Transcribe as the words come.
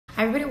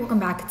Hi everybody, welcome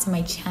back to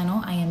my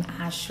channel. I am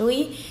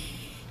Ashley.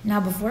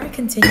 Now before I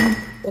continue,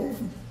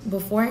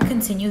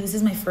 this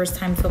is my first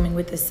time filming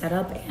with this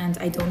setup and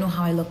I don't know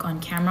how I look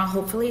on camera.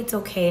 Hopefully it's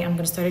okay. I'm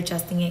gonna start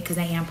adjusting it because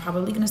I am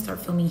probably gonna start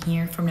filming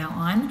here from now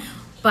on.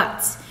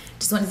 But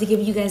just wanted to give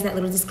you guys that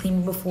little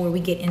disclaimer before we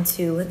get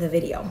into the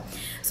video.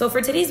 So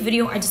for today's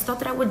video, I just thought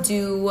that I would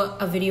do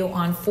a video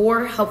on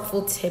 4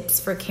 helpful tips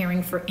for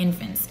caring for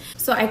infants.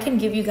 So I can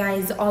give you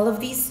guys all of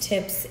these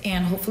tips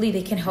and hopefully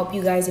they can help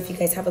you guys if you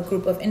guys have a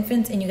group of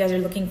infants and you guys are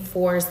looking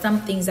for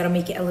some things that'll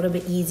make it a little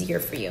bit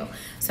easier for you.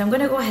 So I'm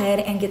gonna go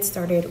ahead and get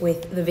started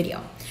with the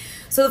video.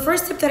 So the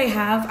first tip that I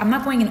have, I'm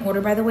not going in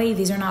order by the way,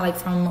 these are not like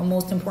from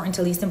most important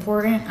to least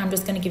important. I'm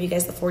just gonna give you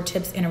guys the 4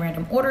 tips in a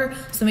random order.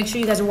 So make sure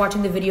you guys are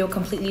watching the video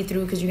completely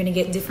through because you're gonna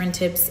get different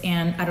tips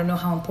and I don't know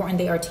how important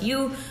they are to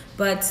you,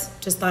 but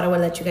just thought I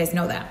would let you guys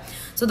know that.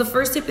 So the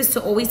first tip is to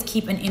always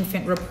keep an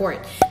infant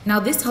report. Now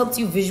this helps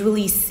you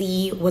visually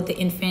see what the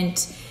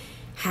infant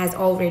has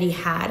already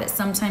had.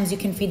 Sometimes you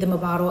can feed them a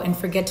bottle and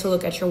forget to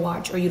look at your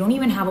watch, or you don't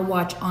even have a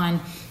watch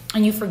on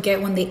and you forget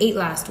when they ate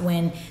last,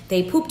 when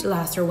they pooped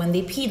last, or when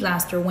they peed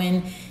last, or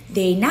when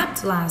they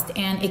napped last.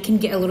 And it can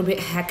get a little bit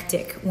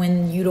hectic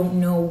when you don't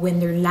know when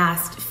their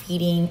last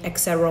feeding,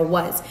 etc.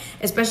 was.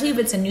 Especially if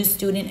it's a new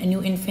student, a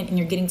new infant, and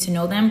you're getting to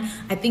know them.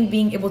 I think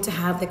being able to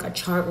have like a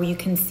chart where you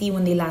can see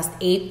when they last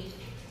ate,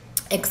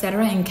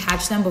 etc., and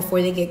catch them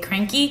before they get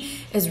cranky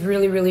is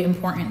really, really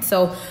important.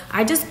 So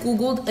I just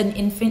Googled an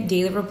infant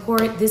daily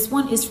report. This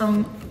one is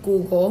from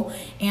Google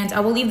and I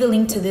will leave the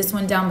link to this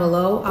one down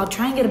below. I'll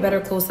try and get a better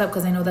close-up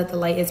because I know that the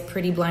light is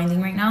pretty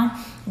blinding right now,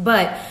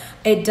 but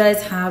it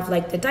does have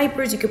like the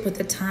diapers. You could put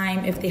the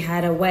time if they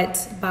had a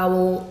wet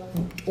bowel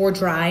or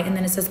dry, and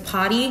then it says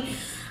potty.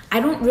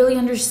 I don't really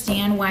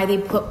understand why they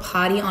put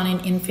potty on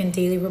an infant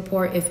daily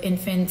report if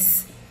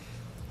infants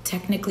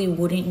technically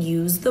wouldn't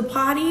use the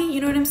potty, you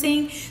know what I'm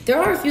saying? There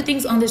are a few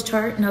things on this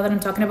chart, now that I'm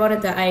talking about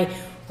it, that I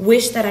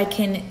wish that I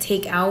can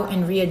take out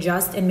and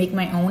readjust and make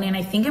my own. And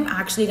I think I'm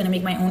actually gonna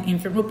make my own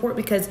infant report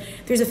because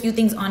there's a few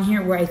things on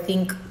here where I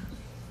think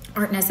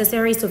aren't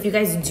necessary. So if you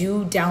guys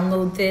do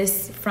download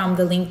this from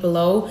the link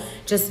below,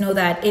 just know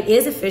that it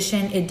is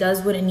efficient, it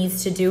does what it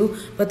needs to do,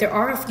 but there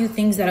are a few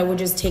things that I would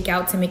just take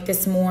out to make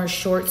this more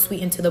short,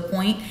 sweet, and to the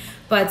point.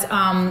 But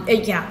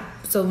yeah.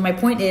 So my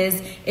point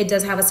is, it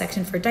does have a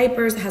section for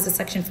diapers, it has a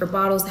section for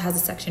bottles, it has a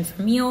section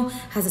for meal,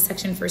 has a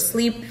section for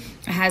sleep,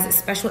 it has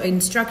special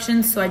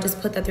instructions. So I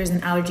just put that there's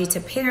an allergy to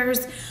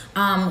pears,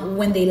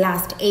 when they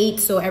last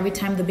ate. So every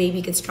time the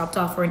baby gets dropped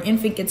off or an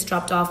infant gets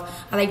dropped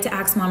off, I like to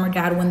ask mom or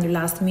dad when their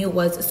last meal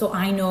was, so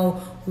I know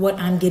what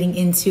I'm getting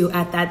into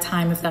at that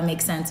time, if that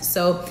makes sense.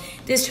 So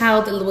this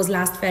child was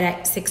last fed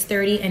at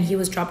 6:30 and he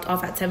was dropped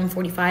off at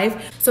 7:45.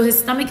 So his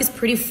stomach is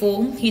pretty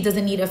full. He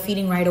doesn't need a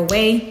feeding right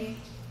away.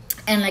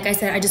 And like I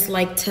said, I just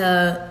like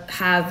to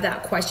have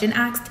that question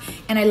asked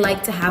and I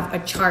like to have a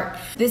chart.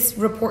 This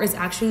report is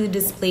actually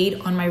displayed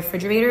on my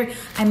refrigerator.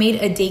 I made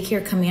a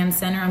daycare command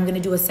center. I'm gonna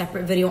do a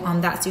separate video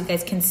on that so you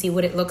guys can see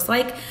what it looks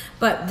like.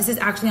 But this is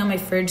actually on my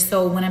fridge.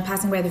 So when I'm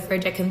passing by the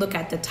fridge, I can look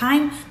at the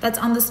time that's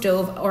on the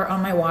stove or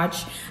on my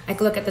watch. I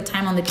can look at the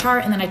time on the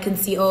chart and then I can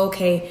see, oh,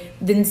 okay,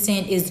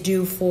 Vincent is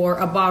due for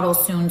a bottle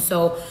soon.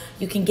 So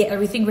you can get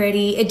everything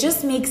ready. It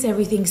just makes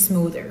everything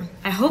smoother.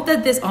 I hope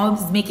that this all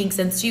is making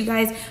sense to you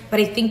guys, but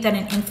I think that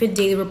an infant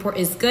daily report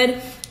is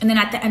good. And then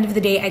at the end of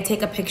the day, I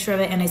take a picture of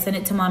it and I send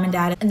it to mom and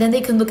dad, and then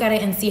they can look at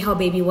it and see how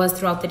baby was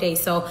throughout the day.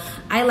 So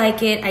I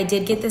like it. I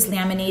did get this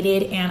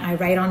laminated and I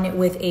write on it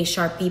with a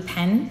Sharpie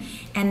pen.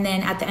 And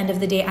then at the end of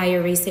the day, I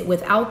erase it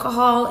with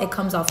alcohol. It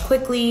comes off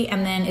quickly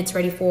and then it's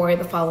ready for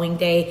the following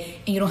day.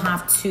 And you don't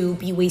have to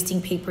be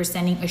wasting paper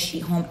sending a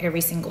sheet home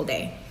every single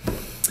day.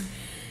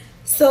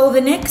 So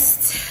the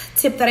next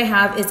tip that I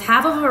have is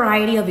have a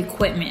variety of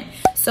equipment.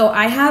 So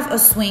I have a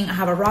swing, I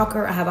have a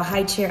rocker, I have a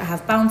high chair, I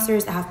have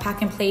bouncers, I have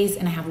pack and plays,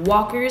 and I have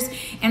walkers.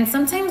 And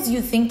sometimes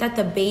you think that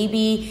the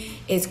baby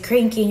is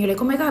cranky and you're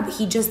like, oh my God, but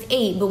he just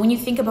ate. But when you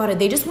think about it,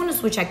 they just want to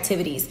switch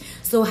activities.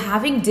 So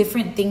having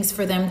different things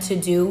for them to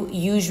do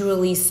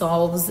usually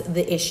solves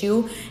the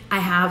issue. I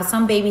have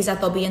some babies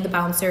that they'll be in the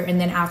bouncer and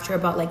then after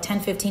about like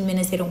 10-15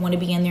 minutes, they don't want to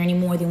be in there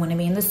anymore. They want to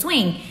be in the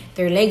swing.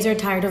 Their legs are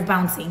tired of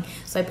bouncing.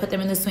 So I put them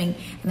in the swing.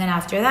 And then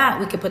after that,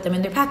 we could put them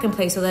in their pack and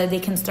play so that they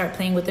can start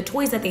playing with the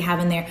toys that they have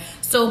in there.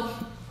 So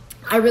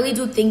I really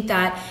do think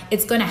that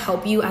it's going to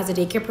help you as a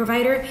daycare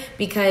provider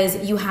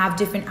because you have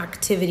different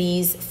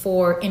activities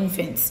for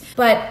infants.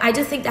 But I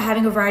just think that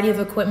having a variety of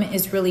equipment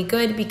is really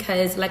good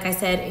because, like I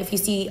said, if you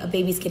see a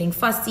baby's getting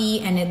fussy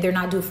and they're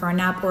not due for a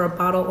nap or a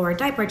bottle or a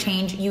diaper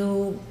change,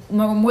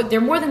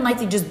 they're more than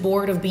likely just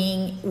bored of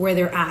being where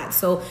they're at.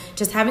 So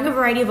just having a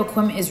variety of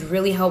equipment is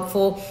really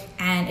helpful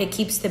and it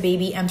keeps the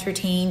baby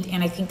entertained.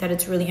 And I think that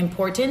it's really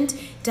important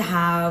to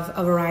have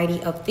a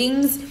variety of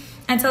things.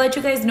 And to let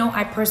you guys know,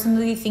 I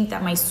personally think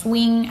that my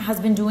swing has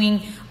been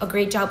doing a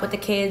great job with the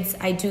kids.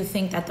 I do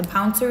think that the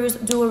bouncers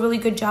do a really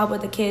good job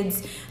with the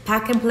kids.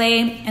 Pack and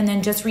play. And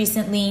then just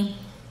recently,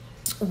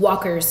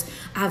 walkers.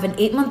 I have an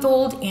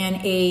 8-month-old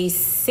and a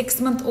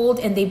 6-month-old,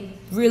 and they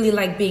really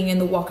like being in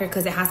the walker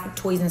because it has like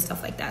toys and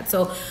stuff like that.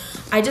 So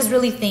I just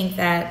really think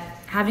that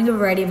having a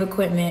variety of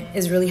equipment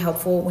is really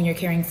helpful when you're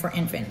caring for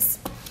infants.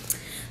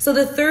 So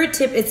the third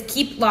tip is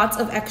keep lots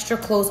of extra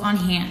clothes on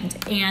hand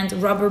and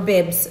rubber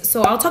bibs.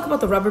 So I'll talk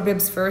about the rubber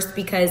bibs first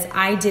because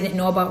I didn't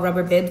know about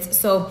rubber bibs.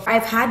 So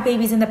I've had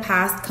babies in the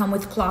past come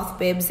with cloth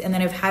bibs, and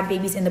then I've had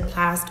babies in the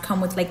past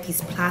come with like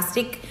these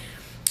plastics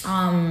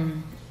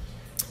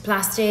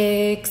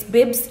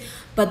bibs.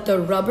 But the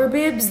rubber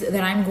bibs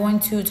that I'm going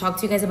to talk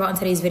to you guys about in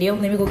today's video,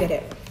 let me go get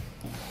it.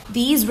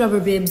 These rubber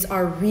bibs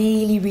are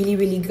really, really,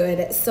 really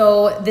good.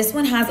 So this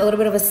one has a little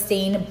bit of a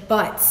stain,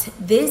 but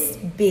this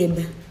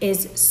bib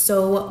is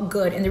so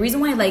good. And the reason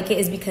why I like it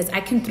is because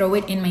I can throw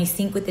it in my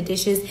sink with the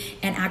dishes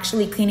and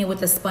actually clean it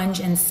with a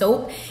sponge and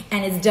soap,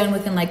 and it's done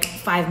within like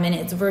 5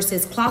 minutes,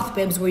 versus cloth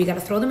bibs where you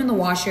gotta throw them in the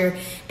washer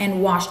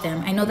and wash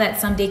them. I know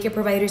that some daycare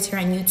providers here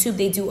on YouTube,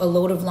 they do a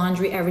load of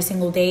laundry every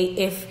single day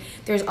if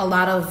there's a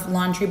lot of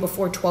laundry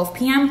before 12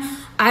 p.m.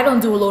 I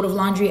don't do a load of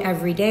laundry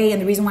every day,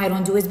 and the reason why I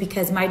don't do it is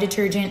because my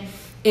detergent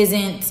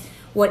isn't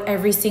what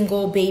every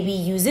single baby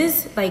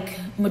uses. Like,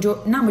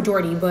 not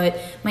majority, but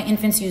my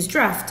infants use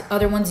Dreft.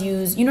 Other ones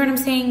use, you know what I'm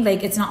saying?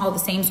 Like, it's not all the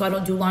same, so I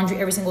don't do laundry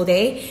every single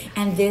day,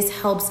 and this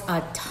helps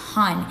a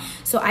ton.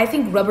 So I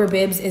think rubber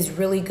bibs is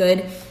really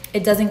good.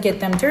 It doesn't get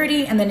them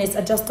dirty, and then it's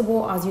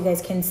adjustable, as you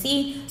guys can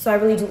see. So I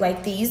really do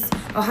like these.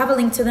 I'll have a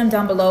link to them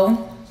down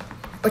below,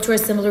 or to a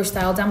similar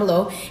style down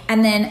below.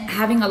 And then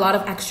having a lot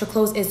of extra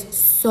clothes is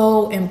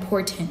so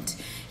important.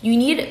 You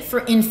need,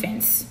 for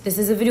infants, this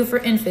is a video for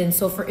infants.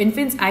 So for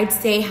infants, I'd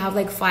say have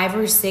like 5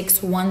 or 6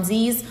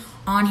 onesies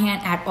on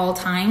hand at all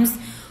times.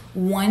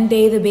 One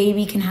day the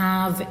baby can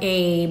have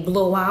a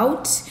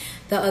blowout.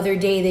 The other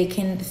day they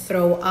can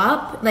throw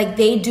up. Like,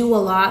 they do a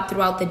lot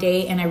throughout the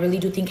day, and I really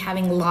do think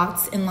having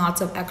lots and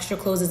lots of extra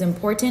clothes is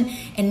important.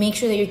 And make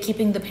sure that you're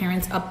keeping the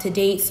parents up to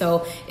date.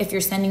 So if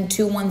you're sending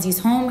 2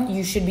 onesies home,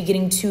 you should be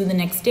getting 2 the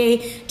next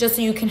day, just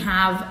so you can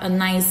have a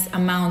nice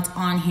amount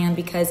on hand,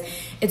 because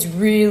it's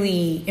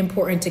really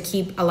important to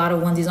keep a lot of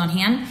onesies on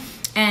hand.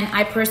 And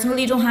I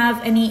personally don't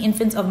have any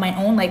infants of my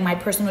own, like my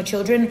personal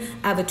children.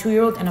 I have a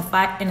 2-year-old and a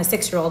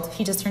 6-year-old.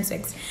 He just turned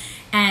 6.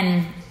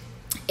 And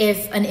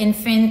if an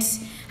infant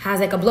has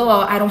like a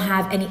blowout, I don't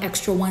have any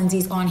extra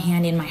onesies on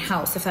hand in my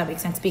house, if that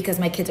makes sense, because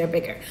my kids are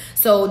bigger.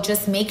 So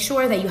just make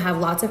sure that you have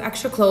lots of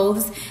extra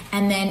clothes,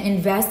 and then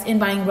invest in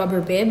buying rubber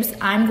bibs.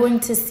 I'm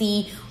going to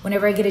see,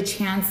 whenever I get a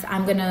chance,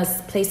 I'm gonna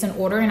place an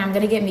order, and I'm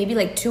gonna get maybe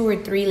like 2 or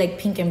 3 like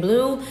pink and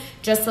blue,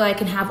 just so I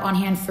can have on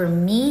hand for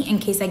me in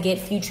case I get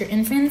future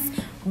infants.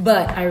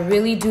 But I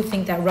really do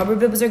think that rubber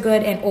bibs are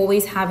good, and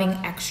always having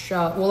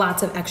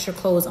lots of extra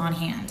clothes on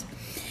hand.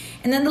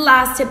 And then the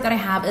last tip that I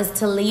have is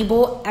to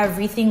label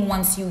everything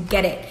once you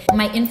get it.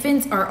 My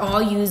infants are all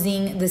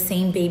using the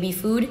same baby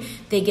food.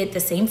 They get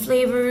the same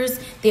flavors.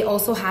 They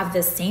also have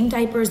the same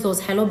diapers, those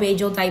Hello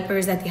Bejo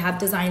diapers that they have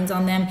designs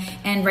on them.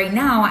 And right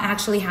now I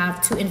actually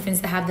have 2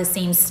 infants that have the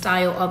same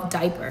style of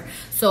diaper.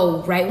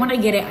 So right when I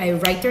get it, I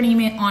write their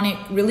name on it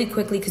really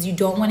quickly, because you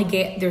don't want to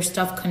get their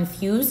stuff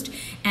confused.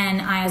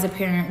 And I, as a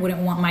parent,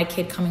 wouldn't want my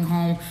kid coming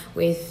home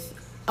with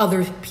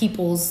other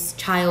people's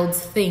child's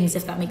things,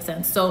 if that makes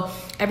sense. So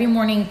every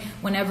morning,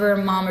 whenever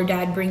mom or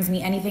dad brings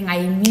me anything, I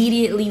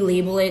immediately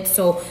label it.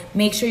 So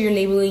make sure you're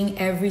labeling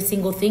every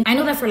single thing. I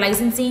know that for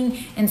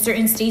licensing in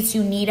certain states,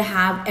 you need to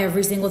have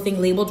every single thing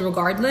labeled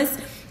regardless.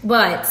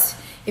 But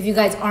if you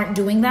guys aren't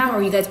doing that,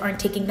 or you guys aren't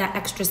taking that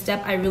extra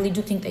step, I really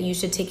do think that you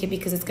should take it,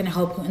 because it's going to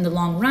help you in the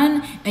long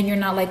run. And you're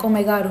not like, oh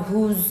my God,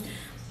 whose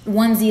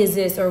onesie is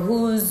this, or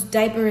whose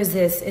diaper is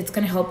this? It's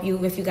going to help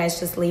you if you guys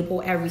just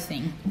label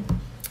everything.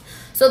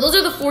 So those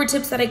are the 4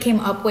 tips that I came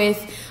up with.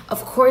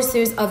 Of course,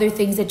 there's other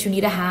things that you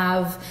need to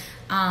have,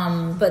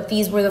 but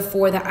these were the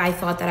 4 that I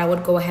thought that I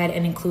would go ahead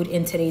and include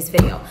in today's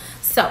video.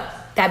 So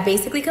that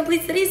basically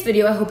completes today's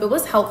video. I hope it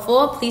was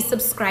helpful. Please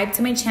subscribe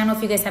to my channel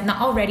if you guys have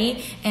not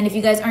already. And if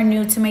you guys are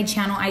new to my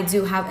channel, I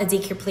do have a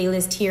daycare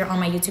playlist here on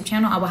my YouTube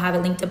channel. I will have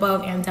it linked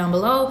above and down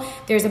below.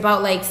 There's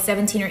about like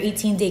 17 or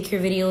 18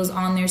 daycare videos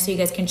on there, so you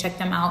guys can check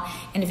them out.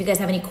 And if you guys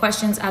have any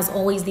questions, as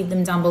always, leave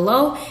them down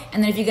below.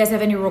 And then if you guys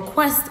have any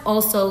requests,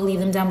 also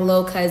leave them down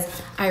below, because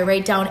I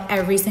write down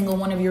every single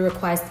one of your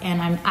requests, and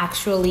I'm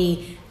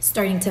actually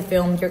starting to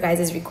film your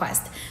guys'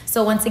 request.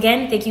 So once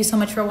again, thank you so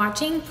much for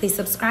watching. Please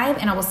subscribe,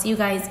 and I will see you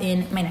guys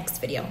in my next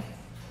video.